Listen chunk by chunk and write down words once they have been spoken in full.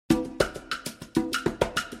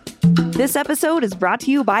This episode is brought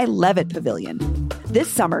to you by Levitt Pavilion. This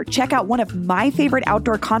summer, check out one of my favorite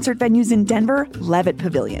outdoor concert venues in Denver, Levitt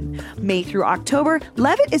Pavilion. May through October,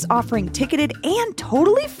 Levitt is offering ticketed and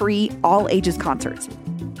totally free all-ages concerts.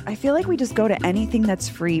 I feel like we just go to anything that's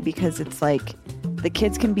free because it's like the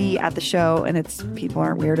kids can be at the show and people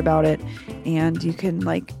aren't weird about it, and you can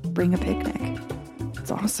bring a picnic.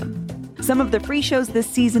 It's awesome. Some of the free shows this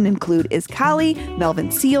season include Iskali,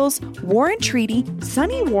 Melvin Seals, Warren Treaty,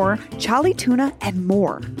 Sunny War, Charlie Tuna, and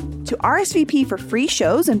more. To RSVP for free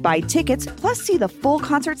shows and buy tickets, plus see the full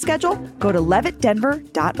concert schedule, go to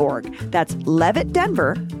levittdenver.org. That's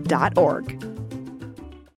levittdenver.org.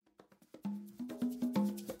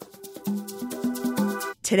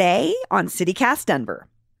 Today on CityCast Denver,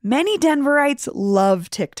 many Denverites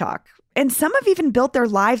love TikTok, and some have even built their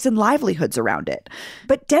lives and livelihoods around it.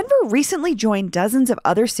 But Denver recently joined dozens of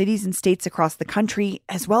other cities and states across the country,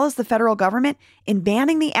 as well as the federal government, in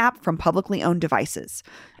banning the app from publicly owned devices.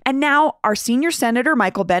 And now our senior senator,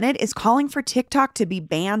 Michael Bennet, is calling for TikTok to be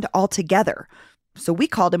banned altogether. So we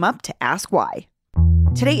called him up to ask why.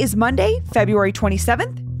 Today is Monday, February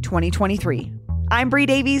 27th, 2023. I'm Bree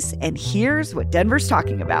Davies, and here's what Denver's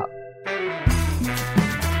talking about.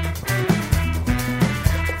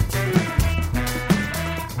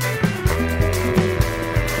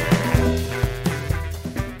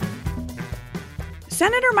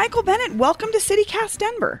 Senator Michael Bennet, welcome to CityCast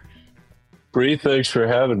Denver. Bree, thanks for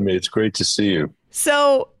having me. It's great to see you.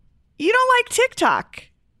 So, you don't like TikTok,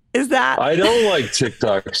 is that? I don't like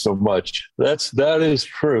TikTok so much. That is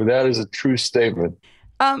true. That is a true statement.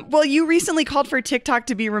 Well, you recently called for TikTok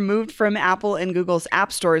to be removed from Apple and Google's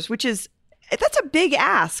app stores, that's a big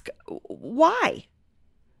ask. Why?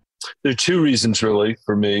 There are two reasons, really,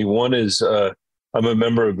 for me. One is I'm a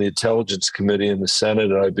member of the Intelligence Committee in the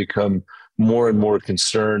Senate, and I've become more and more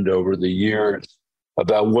concerned over the years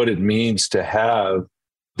about what it means to have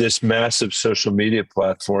this massive social media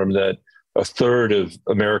platform that a third of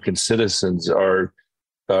American citizens are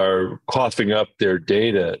coughing up their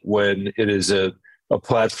data when it is a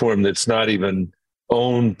platform that's not even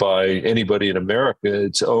owned by anybody in America.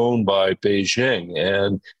 It's owned by Beijing.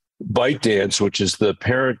 And ByteDance, which is the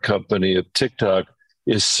parent company of TikTok,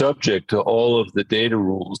 is subject to all of the data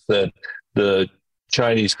rules that the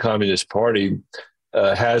Chinese Communist Party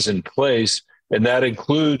has in place. And that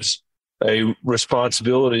includes a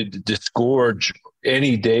responsibility to disgorge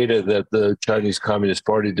any data that the Chinese Communist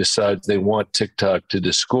Party decides they want TikTok to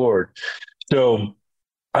disgorge. So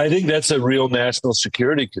I think that's a real national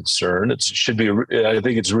security concern. I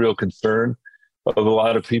think it's a real concern of a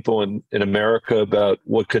lot of people in America about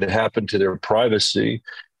what could happen to their privacy.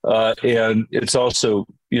 And it's also,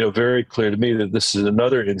 very clear to me that this is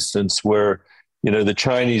another instance where, the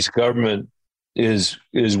Chinese government is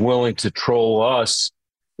willing to troll us,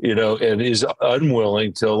 and is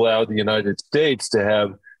unwilling to allow the United States to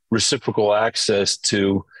have reciprocal access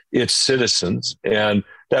to its citizens. And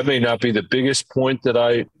that may not be the biggest point that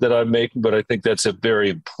I'm making, but I think that's a very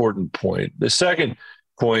important point. The second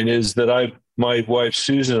point is that my wife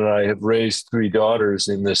Susan and I have raised three daughters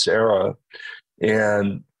in this era,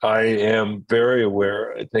 and I am very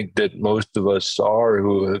aware, I think that most of us are,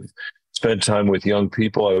 who have spent time with young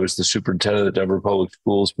people. I was the superintendent of Denver Public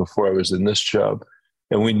Schools before I was in this job.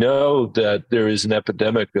 And we know that there is an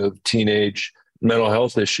epidemic of teenage mental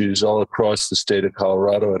health issues all across the state of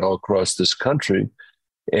Colorado and all across this country.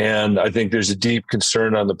 And I think there's a deep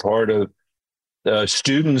concern on the part of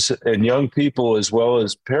students and young people, as well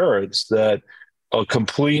as parents, that a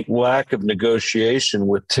complete lack of negotiation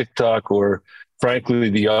with TikTok or,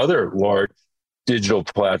 frankly, the other large digital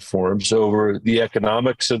platforms over the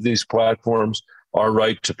economics of these platforms, our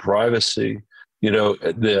right to privacy,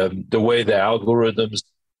 the way the algorithms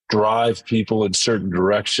drive people in certain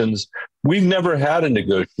directions. We've never had a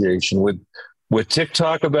negotiation with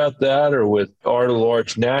TikTok about that, or with our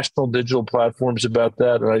large national digital platforms about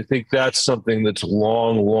that. And I think that's something that's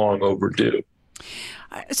long, long overdue.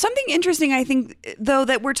 Something interesting, I think, though,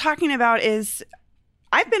 that we're talking about is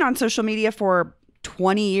I've been on social media for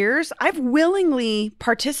 20 years. I've willingly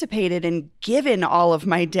participated and given all of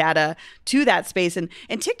my data to that space. And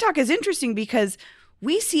TikTok is interesting because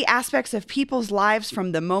we see aspects of people's lives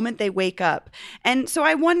from the moment they wake up. And so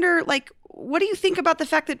I wonder, what do you think about the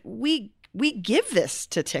fact that we give this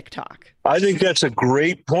to TikTok? I think that's a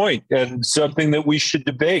great point, and something that we should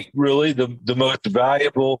debate. Really, the most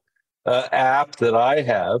valuable app that I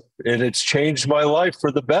have, and it's changed my life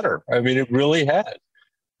for the better. I mean, it really has.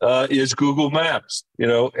 Is Google Maps,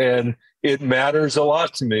 and it matters a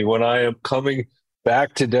lot to me when I am coming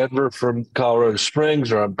back to Denver from Colorado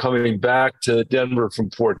Springs, or I'm coming back to Denver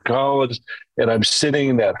from Fort Collins, and I'm sitting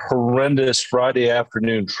in that horrendous Friday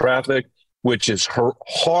afternoon traffic, which is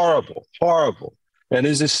horrible, horrible, and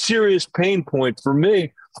is a serious pain point for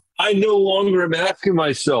me. I no longer am asking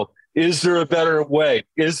myself, is there a better way?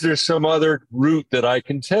 Is there some other route that I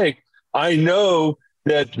can take? I know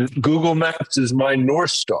that Google Maps is my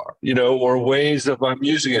North Star, or Waze, if I'm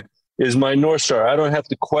using it, is my North Star. I don't have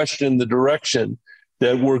to question the direction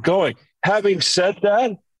that we're going. Having said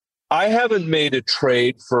that, I haven't made a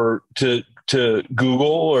trade to Google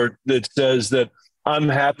or that says that I'm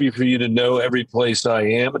happy for you to know every place I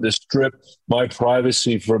am and to strip my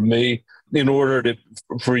privacy from me in order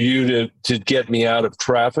for you to get me out of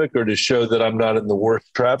traffic or to show that I'm not in the worst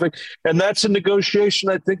traffic. And that's a negotiation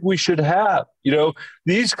I think we should have.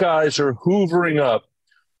 These guys are hoovering up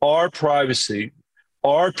our privacy,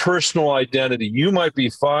 our personal identity. You might be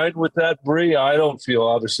fine with that, Bree. I don't feel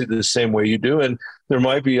obviously the same way you do. And there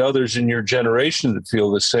might be others in your generation that feel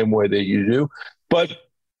the same way that you do. But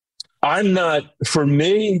I'm not, for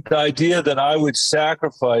me, the idea that I would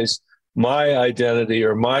sacrifice my identity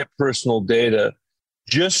or my personal data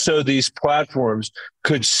just so these platforms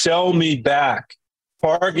could sell me back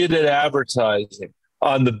targeted advertising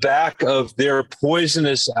on the back of their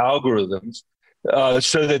poisonous algorithms,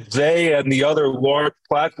 so that they and the other large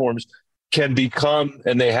platforms can become,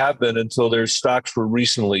 and they have been until their stocks were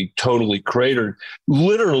recently totally cratered,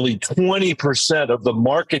 literally 20% of the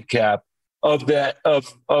market cap of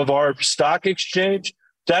our stock exchange.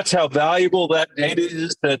 That's how valuable that data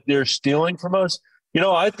is that they're stealing from us.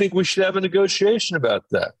 I think we should have a negotiation about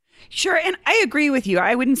that. Sure. And I agree with you.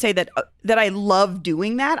 I wouldn't say that I love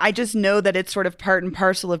doing that. I just know that it's sort of part and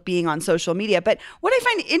parcel of being on social media. But what I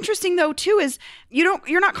find interesting, though, too, is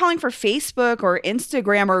you're not calling for Facebook or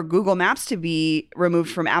Instagram or Google Maps to be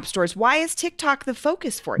removed from app stores. Why is TikTok the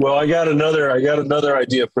focus for you? Well, I got another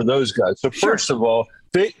idea for those guys. So first of all,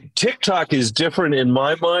 TikTok is different in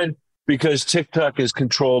my mind because TikTok is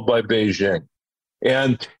controlled by Beijing.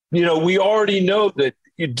 And, we already know that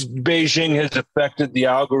Beijing has affected the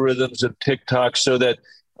algorithms of TikTok so that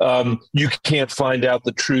you can't find out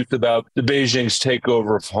the truth about the Beijing's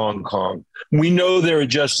takeover of Hong Kong. We know they're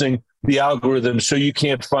adjusting the algorithms so you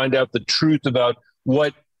can't find out the truth about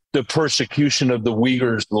what the persecution of the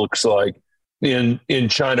Uyghurs looks like in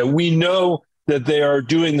China. We know that they are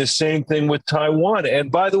doing the same thing with Taiwan.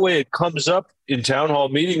 And by the way, it comes up in town hall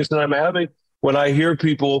meetings that I'm having when I hear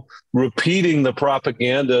people repeating the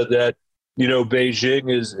propaganda that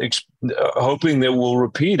Beijing is hoping that we'll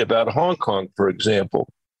repeat about Hong Kong, for example.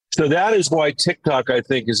 So that is why TikTok, I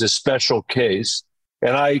think, is a special case.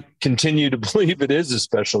 And I continue to believe it is a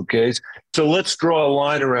special case. So let's draw a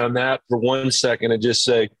line around that for 1 second and just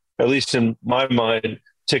say, at least in my mind,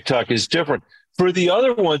 TikTok is different. For the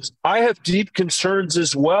other ones, I have deep concerns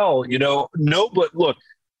as well. But look,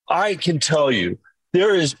 I can tell you,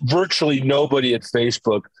 there is virtually nobody at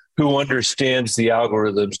Facebook who understands the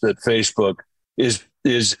algorithms that Facebook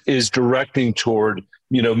is directing toward,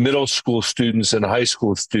 middle school students and high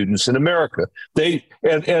school students in America.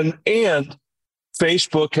 And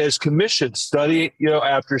Facebook has commissioned study,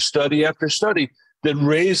 after study after study that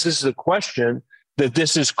raises the question that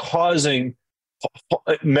this is causing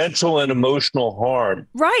mental and emotional harm.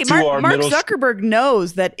 Right. Mark Zuckerberg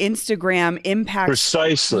knows that Instagram impacts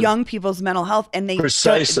young people's mental health, and they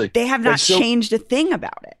have not changed a thing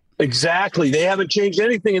about it. Exactly. They haven't changed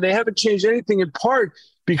anything, and they haven't changed anything in part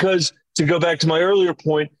because, to go back to my earlier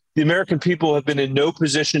point, the American people have been in no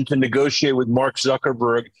position to negotiate with Mark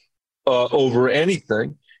Zuckerberg over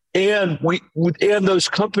anything. And those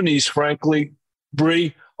companies, frankly,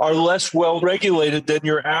 Bree, are less well regulated than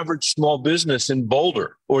your average small business in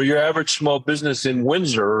Boulder or your average small business in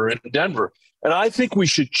Windsor or in Denver. And I think we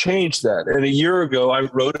should change that. And a year ago, I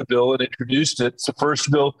wrote a bill and introduced it. It's the first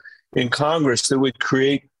bill in Congress that would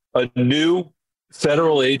create a new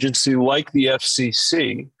federal agency like the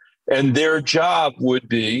FCC. And their job would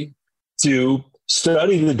be to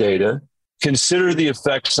study the data, consider the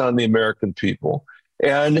effects on the American people,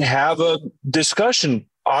 and have a discussion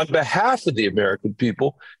on behalf of the American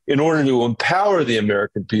people in order to empower the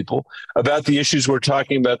American people about the issues we're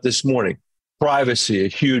talking about this morning. Privacy, a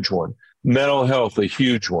huge one. Mental health, a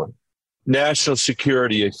huge one. National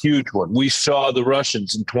security, a huge one. We saw the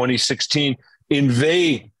Russians in 2016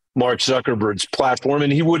 invade Mark Zuckerberg's platform,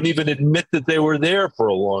 and he wouldn't even admit that they were there for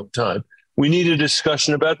a long time. We need a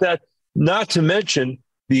discussion about that, not to mention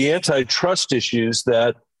the antitrust issues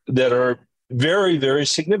that are very, very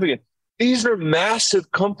significant. These are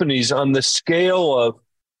massive companies on the scale of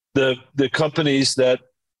the companies that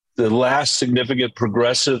the last significant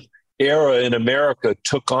progressive era in America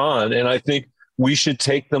took on. And I think we should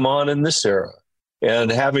take them on in this era.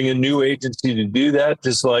 And having a new agency to do that,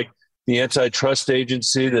 just like the antitrust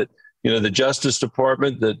agency that, the Justice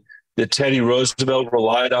Department that Teddy Roosevelt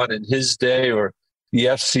relied on in his day, or the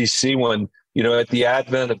FCC when, at the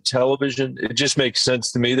advent of television, it just makes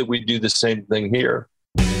sense to me that we do the same thing here.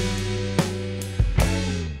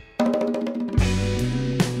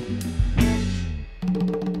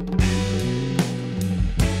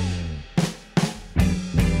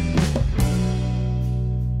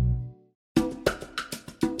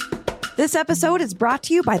 This episode is brought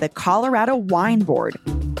to you by the Colorado Wine Board.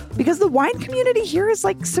 Because the wine community here is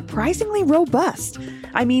surprisingly robust.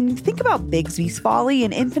 I mean, think about Bigsby's Folly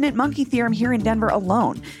and Infinite Monkey Theorem here in Denver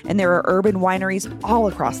alone. And there are urban wineries all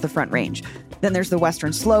across the Front Range. Then there's the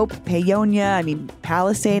Western Slope, Paonia,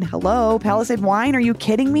 Palisade. Hello, Palisade wine, are you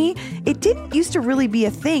kidding me? It didn't used to really be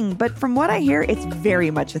a thing, but from what I hear, it's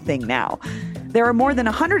very much a thing now. There are more than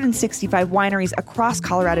 165 wineries across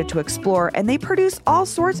Colorado to explore, and they produce all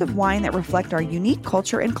sorts of wine that reflect our unique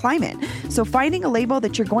culture and climate. So finding a label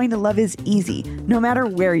that you're going to love is easy, no matter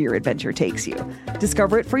where your adventure takes you.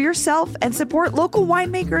 Discover it for yourself and support local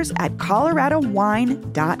winemakers at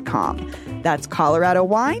coloradowine.com. That's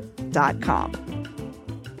coloradowine.com.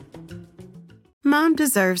 Mom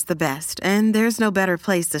deserves the best, and there's no better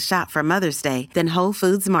place to shop for Mother's Day than Whole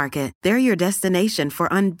Foods Market. They're your destination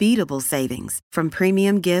for unbeatable savings, from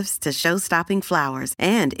premium gifts to show-stopping flowers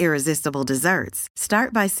and irresistible desserts.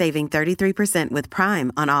 Start by saving 33% with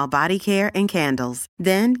Prime on all body care and candles.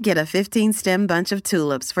 Then get a 15-stem bunch of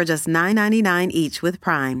tulips for just $9.99 each with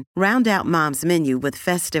Prime. Round out Mom's menu with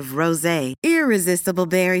festive rosé, irresistible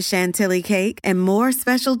berry chantilly cake, and more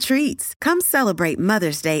special treats. Come celebrate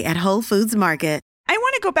Mother's Day at Whole Foods Market. I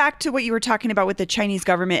want to go back to what you were talking about with the Chinese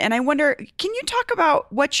government. And I wonder, can you talk about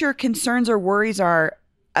what your concerns or worries are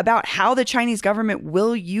about how the Chinese government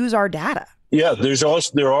will use our data? Yeah,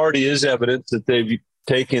 there already is evidence that they've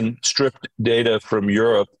taken stripped data from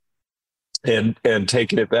Europe and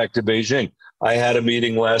taken it back to Beijing. I had a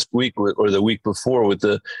meeting last week or the week before with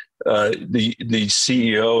the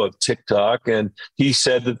CEO of TikTok, and he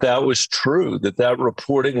said that was true, that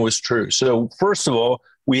reporting was true. So first of all,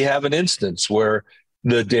 we have an instance where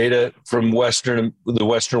the data from the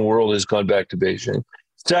Western world has gone back to Beijing.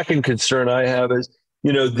 Second concern I have is,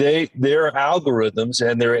 their algorithms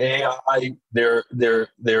and their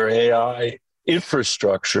AI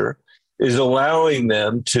infrastructure is allowing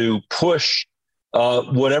them to push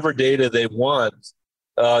whatever data they want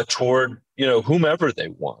toward whomever they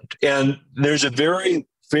want. And there's a very,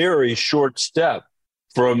 very short step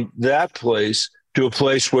from that place to a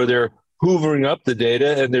place where they're hoovering up the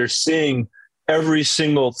data and they're seeing every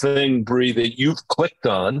single thing, Bree, that you've clicked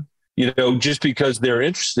on, just because they're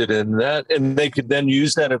interested in that. And they could then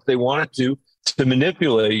use that if they wanted to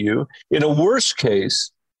manipulate you. In a worst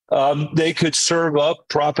case, they could serve up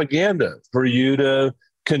propaganda for you to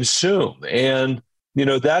consume. And,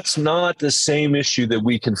 that's not the same issue that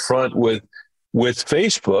we confront with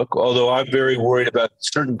Facebook, although I'm very worried about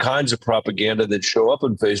certain kinds of propaganda that show up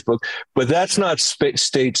on Facebook, but that's not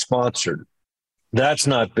state sponsored. That's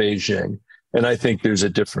not Beijing. And I think there's a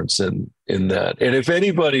difference in that. And if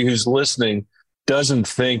anybody who's listening doesn't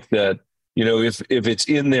think that, if it's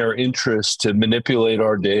in their interest to manipulate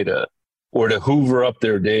our data or to hoover up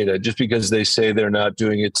their data just because they say they're not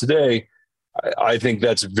doing it today, I think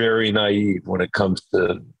that's very naive when it comes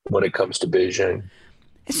to Beijing.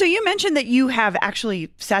 So you mentioned that you have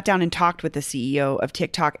actually sat down and talked with the CEO of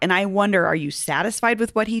TikTok, and I wonder, are you satisfied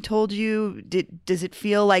with what he told you? Does it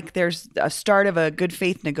feel like there's a start of a good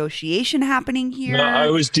faith negotiation happening here? No,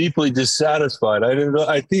 I was deeply dissatisfied. I didn't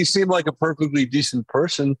know. He seemed like a perfectly decent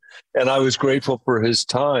person, and I was grateful for his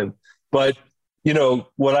time. But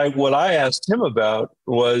what I asked him about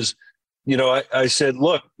was, I said,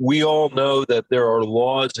 look, we all know that there are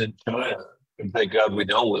laws in China. And thank God we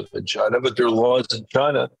don't live in China, but there are laws in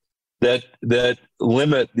China that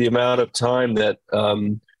limit the amount of time that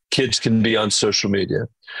kids can be on social media.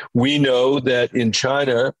 We know that in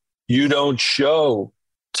China, you don't show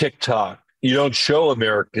TikTok. You don't show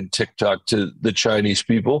American TikTok to the Chinese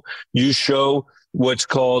people. You show what's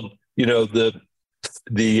called, the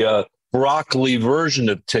broccoli version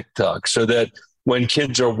of TikTok, so that when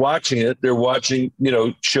kids are watching it, they're watching,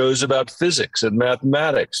 shows about physics and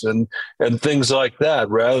mathematics and things like that,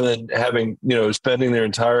 rather than having, spending their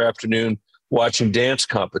entire afternoon watching dance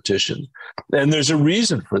competition. And there's a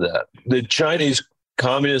reason for that. The Chinese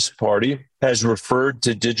Communist Party has referred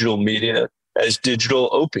to digital media as digital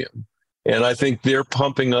opium. And I think they're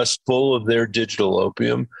pumping us full of their digital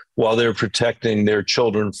opium while they're protecting their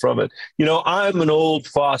children from it. I'm an old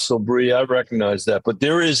fossil, Bree. I recognize that. But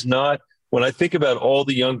there is not, when I think about all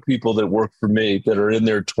the young people that work for me that are in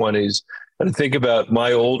their 20s, and I think about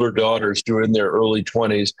my older daughters who are in their early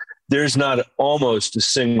 20s, there's not almost a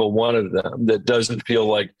single one of them that doesn't feel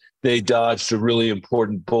like they dodged a really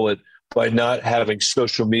important bullet by not having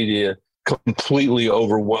social media completely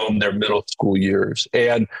overwhelm their middle school years.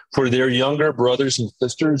 And for their younger brothers and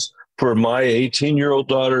sisters, for my 18-year-old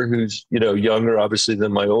daughter, who's, younger, obviously,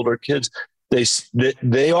 than my older kids,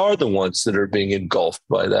 they are the ones that are being engulfed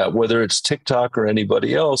by that, whether it's TikTok or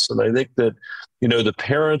anybody else. And I think that, the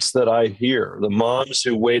parents that I hear, the moms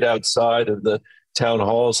who wait outside of the town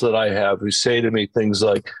halls that I have, who say to me things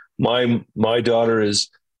like, my daughter is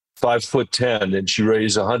 5'10" and she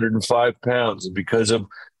weighs 105 pounds. And because of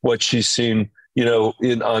what she's seen,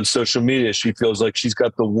 on social media, she feels like she's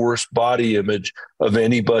got the worst body image of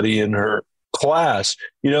anybody in her class.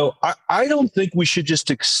 I don't think we should just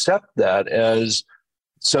accept that as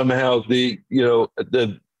somehow the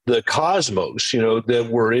cosmos, that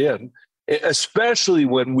we're in, especially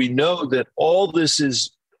when we know that all this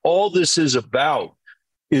is about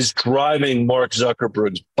is driving Mark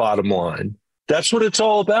Zuckerberg's bottom line. That's what it's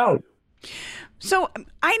all about. So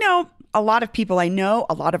I know a lot of people,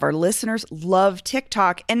 a lot of our listeners love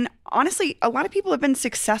TikTok. And honestly, a lot of people have been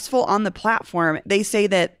successful on the platform. They say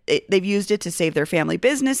that they've used it to save their family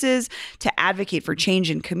businesses, to advocate for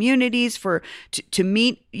change in communities, to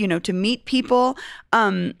meet people,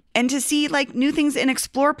 and to see like new things and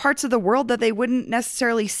explore parts of the world that they wouldn't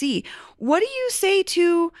necessarily see. What do you say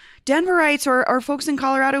to Denverites or folks in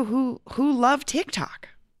Colorado who love TikTok?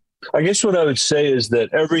 I guess what I would say is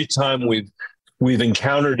that every time we've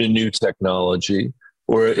encountered a new technology,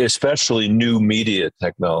 or especially new media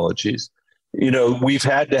technologies, we've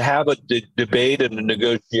had to have a debate and a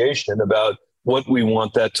negotiation about what we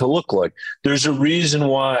want that to look like. There's a reason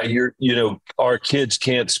why our kids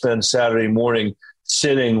can't spend Saturday morning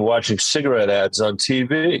sitting watching cigarette ads on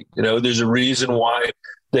TV. There's a reason why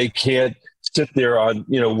they can't sit there on,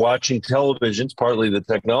 watching television. It's partly the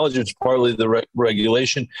technology, it's partly the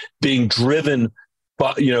regulation being driven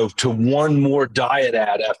by, to one more diet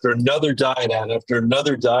ad after another diet ad after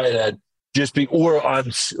another diet ad,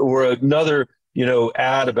 or another,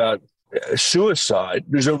 ad about suicide.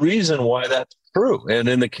 There's a reason why that's true. And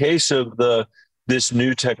in the case of this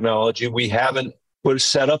new technology, we haven't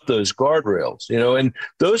set up those guardrails, and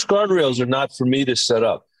those guardrails are not for me to set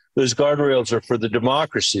up. Those guardrails are for the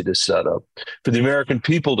democracy to set up, for the American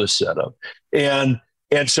people to set up. And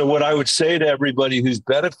so what I would say to everybody who's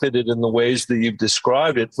benefited in the ways that you've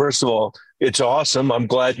described it, first of all, it's awesome. I'm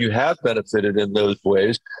glad you have benefited in those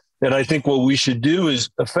ways. And I think what we should do is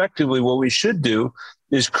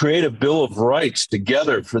create a Bill of Rights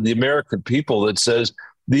together for the American people that says,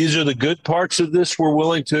 these are the good parts of this we're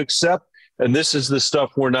willing to accept, and this is the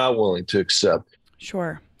stuff we're not willing to accept.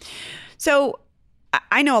 Sure. So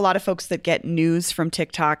I know a lot of folks that get news from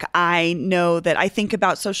TikTok. I know that I think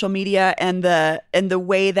about social media and the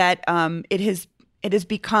way that it has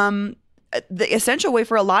become the essential way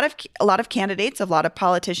for a lot of candidates, a lot of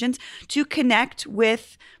politicians to connect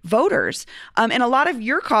with voters. And a lot of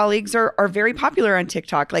your colleagues are very popular on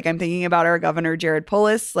TikTok. Like I'm thinking about our governor, Jared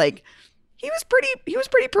Polis. Like he was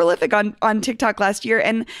pretty prolific on TikTok last year.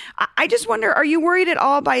 And I just wonder, are you worried at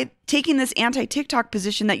all by taking this anti-TikTok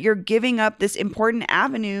position that you're giving up this important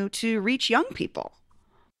avenue to reach young people?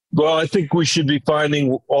 Well, I think we should be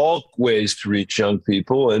finding all ways to reach young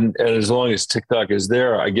people. And as long as TikTok is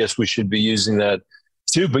there, I guess we should be using that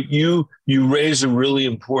too. But you raise a really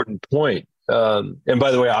important point. And by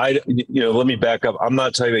the way, let me back up. I'm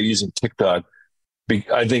not talking about using TikTok.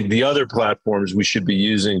 I think the other platforms we should be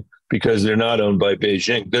using, because they're not owned by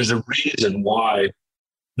Beijing. There's a reason why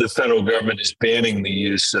the federal government is banning the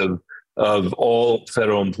use of all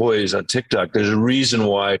federal employees on TikTok. There's a reason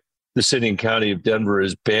why the city and county of Denver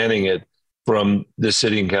is banning it from the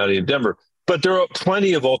city and county of Denver. But there are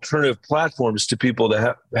plenty of alternative platforms to people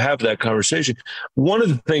to have that conversation. One of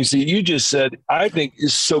the things that you just said, I think,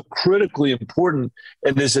 is so critically important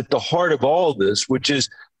and is at the heart of all of this, which is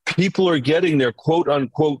people are getting their quote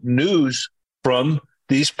unquote news from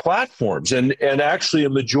these platforms. And actually a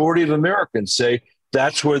majority of Americans say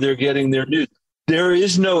that's where they're getting their news. There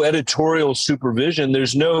is no editorial supervision.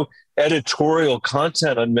 There's no editorial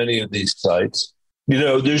content on many of these sites.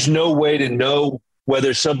 There's no way to know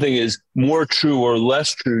whether something is more true or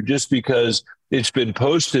less true just because it's been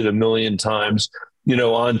posted a million times,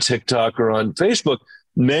 on TikTok or on Facebook.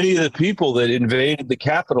 Many of the people that invaded the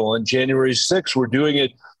Capitol on January 6th were doing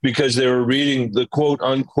it because they were reading the quote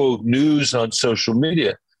unquote news on social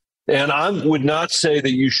media. And I would not say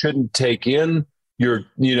that you shouldn't take in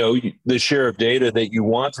the share of data that you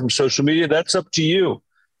want from social media. That's up to you.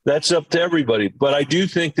 That's up to everybody. But I do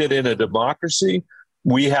think that in a democracy,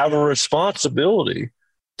 we have a responsibility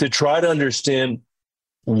to try to understand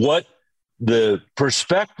what the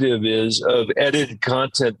perspective is of edited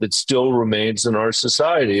content that still remains in our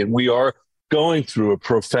society. And we are going through a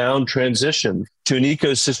profound transition to an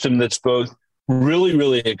ecosystem that's both really,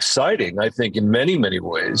 really exciting, I think, in many, many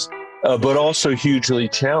ways, but also hugely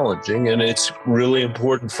challenging. And it's really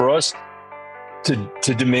important for us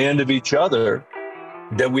to demand of each other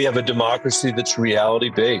that we have a democracy that's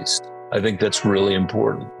reality-based. I think that's really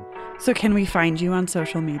important. So can we find you on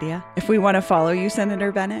social media if we want to follow you,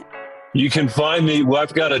 Senator Bennet? You can find me. Well,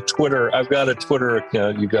 I've got a Twitter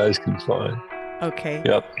account you guys can find. Okay.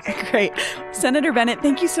 Yep. Great. Senator Bennet,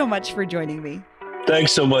 thank you so much for joining me.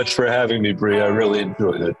 Thanks so much for having me, Bree. I really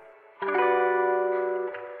enjoyed it.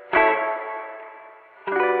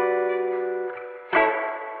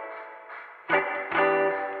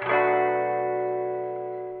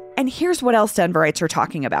 And here's what else Denverites are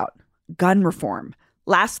talking about: gun reform.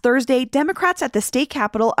 Last Thursday, Democrats at the state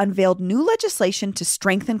capitol unveiled new legislation to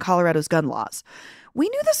strengthen Colorado's gun laws. We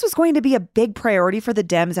knew this was going to be a big priority for the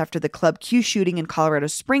Dems after the Club Q shooting in Colorado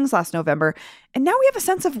Springs last November, and now we have a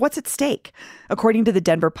sense of what's at stake. According to the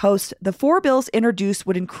Denver Post, the 4 bills introduced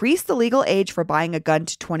would increase the legal age for buying a gun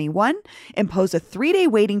to 21, impose a 3-day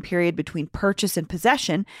waiting period between purchase and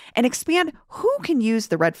possession, and expand who can use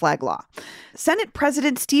the red flag law. Senate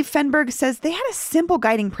President Steve Fenberg says they had a simple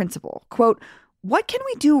guiding principle, quote, "What can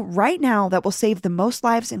we do right now that will save the most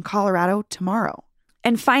lives in Colorado tomorrow?"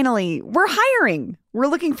 And finally, we're hiring. We're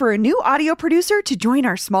looking for a new audio producer to join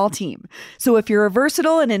our small team. So if you're a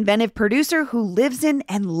versatile and inventive producer who lives in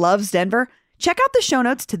and loves Denver, check out the show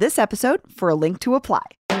notes to this episode for a link to apply.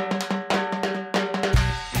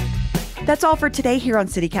 That's all for today here on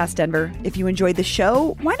CityCast Denver. If you enjoyed the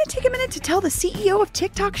show, why not take a minute to tell the CEO of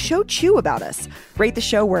TikTok, Show Chew, about us? Rate the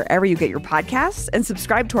show wherever you get your podcasts and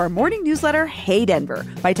subscribe to our morning newsletter, Hey Denver,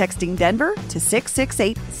 by texting Denver to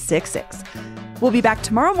 66866. We'll be back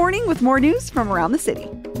tomorrow morning with more news from around the city.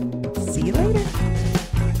 See you later.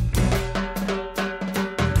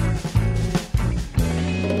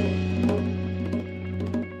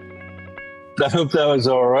 I hope that was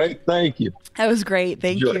all right. Thank you. That was great.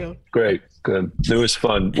 Thank you. Great. Good. It was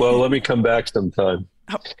fun. Well, let me come back sometime.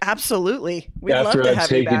 Oh, absolutely. We'd After love to I've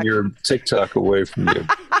have you taken back. your TikTok away from you.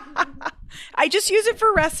 I just use it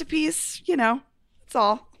for recipes, that's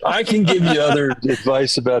all. I can give you other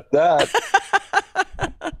advice about that.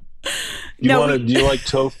 Do you like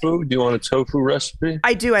tofu? Do you want a tofu recipe?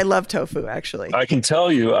 I do. I love tofu, actually. I can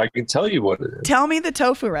tell you what it is. Tell me the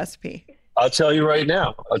tofu recipe. I'll tell you right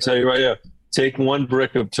now. Take 1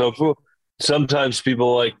 brick of tofu. Sometimes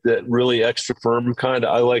people like that really extra firm kind.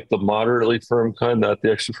 I like the moderately firm kind, not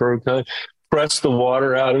the extra firm kind. Press the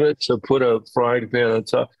water out of it. So put a frying pan on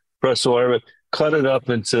top, press the water out of it, cut it up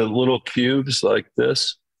into little cubes like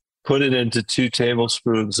this. Put it into 2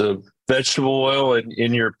 tablespoons of vegetable oil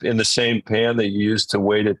in the same pan that you use to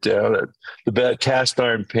weight it down. The cast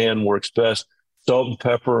iron pan works best. Salt and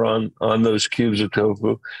pepper on those cubes of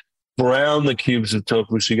tofu. Brown the cubes of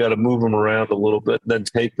tofu, so you got to move them around a little bit, then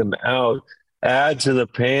take them out. Add to the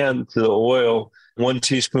pan, to the oil, 1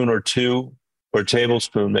 teaspoon or 2, or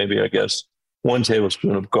tablespoon maybe, I guess, 1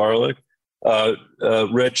 tablespoon of garlic,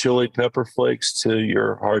 red chili pepper flakes to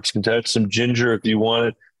your heart's content, some ginger if you want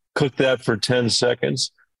it. Cook that for 10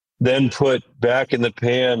 seconds. Then put back in the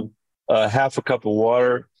pan half a cup of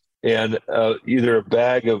water and either a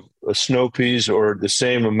bag of snow peas or the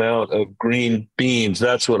same amount of green beans.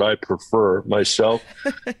 That's what I prefer myself.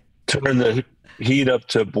 Turn the heat up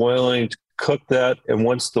to boiling, cook that. And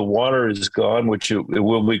once the water is gone, which it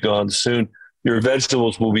will be gone soon, your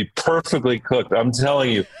vegetables will be perfectly cooked. I'm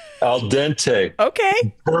telling you, al dente.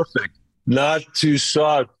 Okay. Perfect. Not too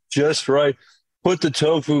soft, just right. Put the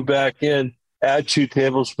tofu back in, add 2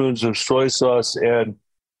 tablespoons of soy sauce and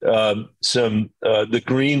the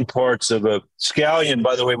green parts of a scallion,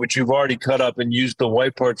 by the way, which you've already cut up, and used the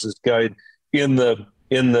white parts of scallion in the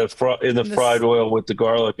fried oil with the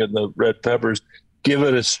garlic and the red peppers. Give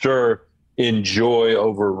it a stir. Enjoy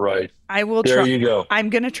overripe. I will. There you go. I'm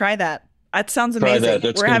going to try that. That sounds amazing.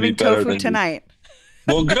 We're having tofu tonight.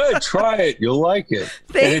 Well, good. Try it. You'll like it.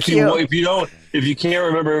 Thank you. If you can't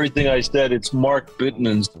remember everything I said, it's Mark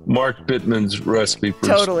Bittman's recipe.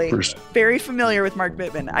 Totally. Very familiar with Mark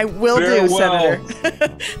Bittman. I will do, Senator.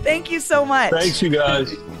 Thank you so much. Thanks, you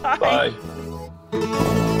guys. Bye.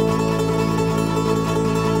 Bye.